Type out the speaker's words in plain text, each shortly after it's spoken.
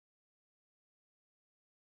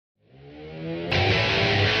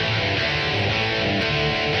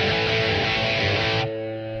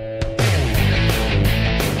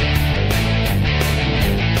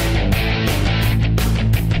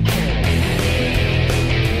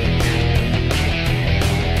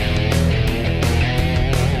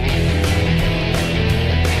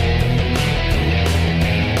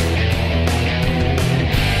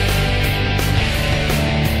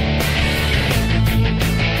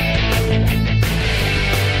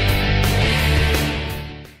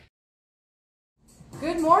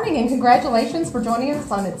and congratulations for joining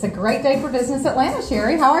us on It's a Great Day for Business Atlanta.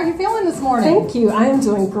 Sheri, how are you feeling this morning? Thank you. I am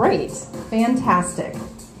doing great. Fantastic.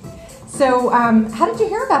 So, how did you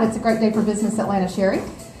hear about It's a Great Day for Business Atlanta, Sheri?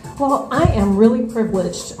 Well, I am really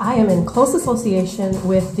privileged. I am in close association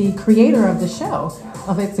with the creator of the show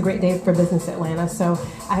of It's a Great Day for Business Atlanta. So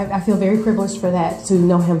I feel very privileged for that, to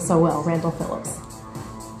know him so well, Randall Phillips.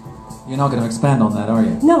 You're not going to expand on that, are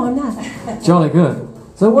you? No, I'm not. Jolly good.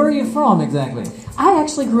 So where are you from exactly? I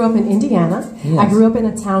actually grew up in Indiana. Yes. I grew up in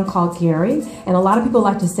a town called Gary, and a lot of people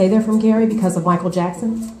like to say they're from Gary because of Michael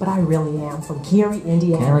Jackson, but I really am from Gary,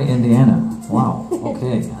 Indiana. Gary, Indiana. Wow.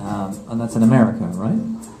 Okay. And that's in America, right?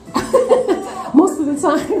 Most of the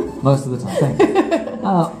time. Most of the time. Thank you.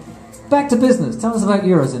 Back to business. Tell us about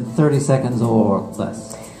yours in 30 seconds or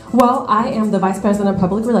less. Well, I am the Vice President of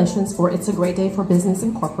Public Relations for It's a Great Day for Business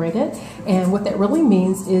Incorporated, and what that really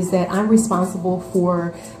means is that I'm responsible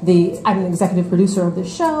for I'm an executive producer of the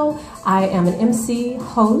show, I am an MC,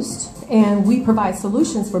 host, and we provide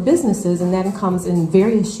solutions for businesses, and that comes in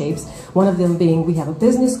various shapes. One of them being we have a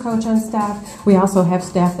business coach on staff. We also have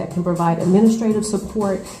staff that can provide administrative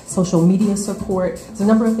support, social media support. There's a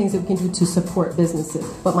number of things that we can do to support businesses.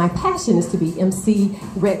 But my passion is to be MC,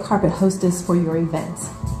 red carpet hostess for your events.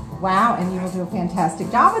 Wow, and you will do a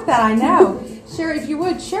fantastic job with that, I know. Sheri, if you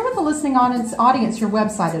would, share with the listening audience your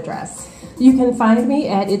website address. You can find me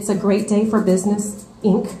at It's a Great Day for Business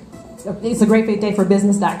Inc. It's a Great Day for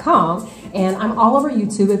Business.com, and I'm all over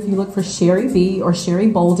YouTube. If you look for Sheri B or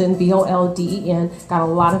Sheri Bolden, Bolden, got a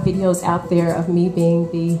lot of videos out there of me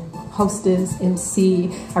being the hostess,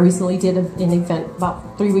 MC. I recently did an event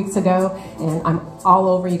about 3 weeks ago, and I'm all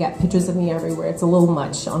over. You got pictures of me everywhere. It's a little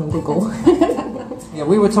much on Google. Yeah,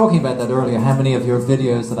 we were talking about that earlier, how many of your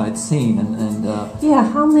videos that I'd seen, and yeah,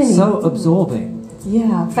 how many? So absorbing.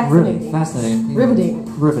 Yeah, fascinating. Really fascinating. Riveting.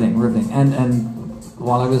 Riveting. And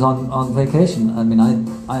while I was on vacation, I mean, I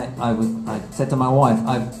said to my wife,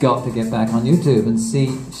 I've got to get back on YouTube and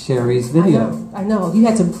see Sheri's video. I know. You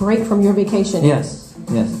had to break from your vacation. Yes.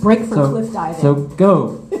 Break for cliff diving. So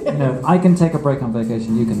go. I can take a break on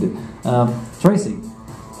vacation. You can do. Tracy.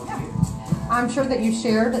 I'm sure that you've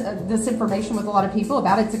shared this information with a lot of people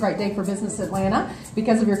about It's a Great Day for Business Atlanta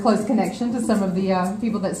because of your close connection to some of the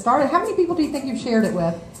people that started. How many people do you think you've shared it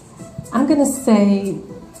with? I'm going to say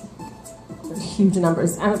huge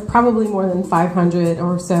numbers, probably more than 500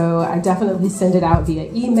 or so. I definitely send it out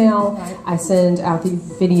via email. Right. I send out the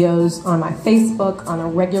videos on my Facebook on a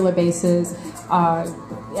regular basis.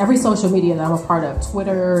 Every social media that I'm a part of,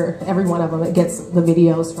 Twitter, every one of them, it gets the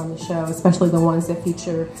videos from the show, especially the ones that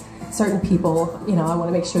feature certain people. I want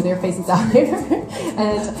to make sure their face is out there.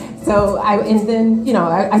 And so I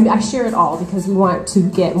share it all because we want to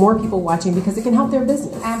get more people watching because it can help their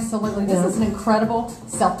business. Absolutely. This is an incredible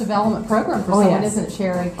self-development program for someone, isn't it,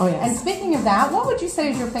 Sheri? Oh, yes. And speaking of that, what would you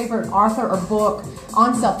say is your favorite author or book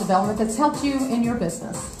on self-development that's helped you in your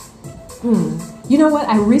business? You know what?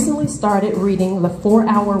 I recently started reading The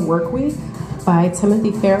 4-Hour Workweek by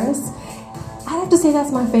Timothy Ferriss. I have to say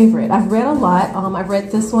that's my favorite. I've read a lot. I've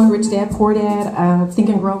read this one, Rich Dad, Poor Dad, Think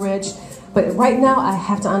and Grow Rich. But right now, I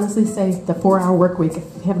have to honestly say The 4-Hour Workweek. If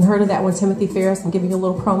you haven't heard of that one, Timothy Ferriss, I'm giving you a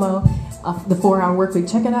little promo of The 4-Hour Workweek.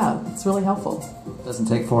 Check it out. It's really helpful. Doesn't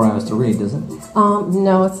take 4 hours to read, does it?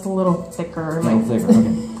 No, it's a little thicker. Okay.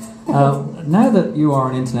 Now that you are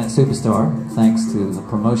an internet superstar, thanks to the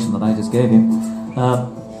promotion that I just gave you,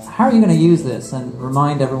 how are you going to use this and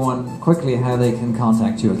remind everyone quickly how they can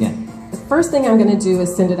contact you again? The first thing I'm going to do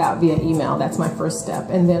is send it out via email. That's my first step.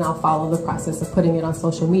 And then I'll follow the process of putting it on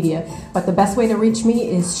social media. But the best way to reach me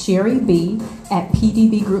is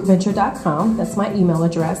SheriB@pdbgroupventure.com. That's my email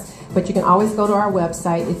address. But you can always go to our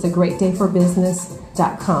website. It's a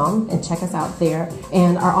greatdayforbusiness.com and check us out there.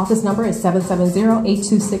 And our office number is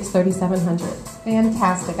 770-826-3700.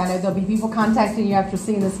 Fantastic. I know there'll be people contacting you after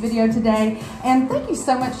seeing this video today. And thank you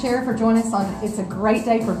so much, Sheri, for joining us on It's a Great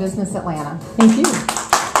Day for Business Atlanta. Thank you.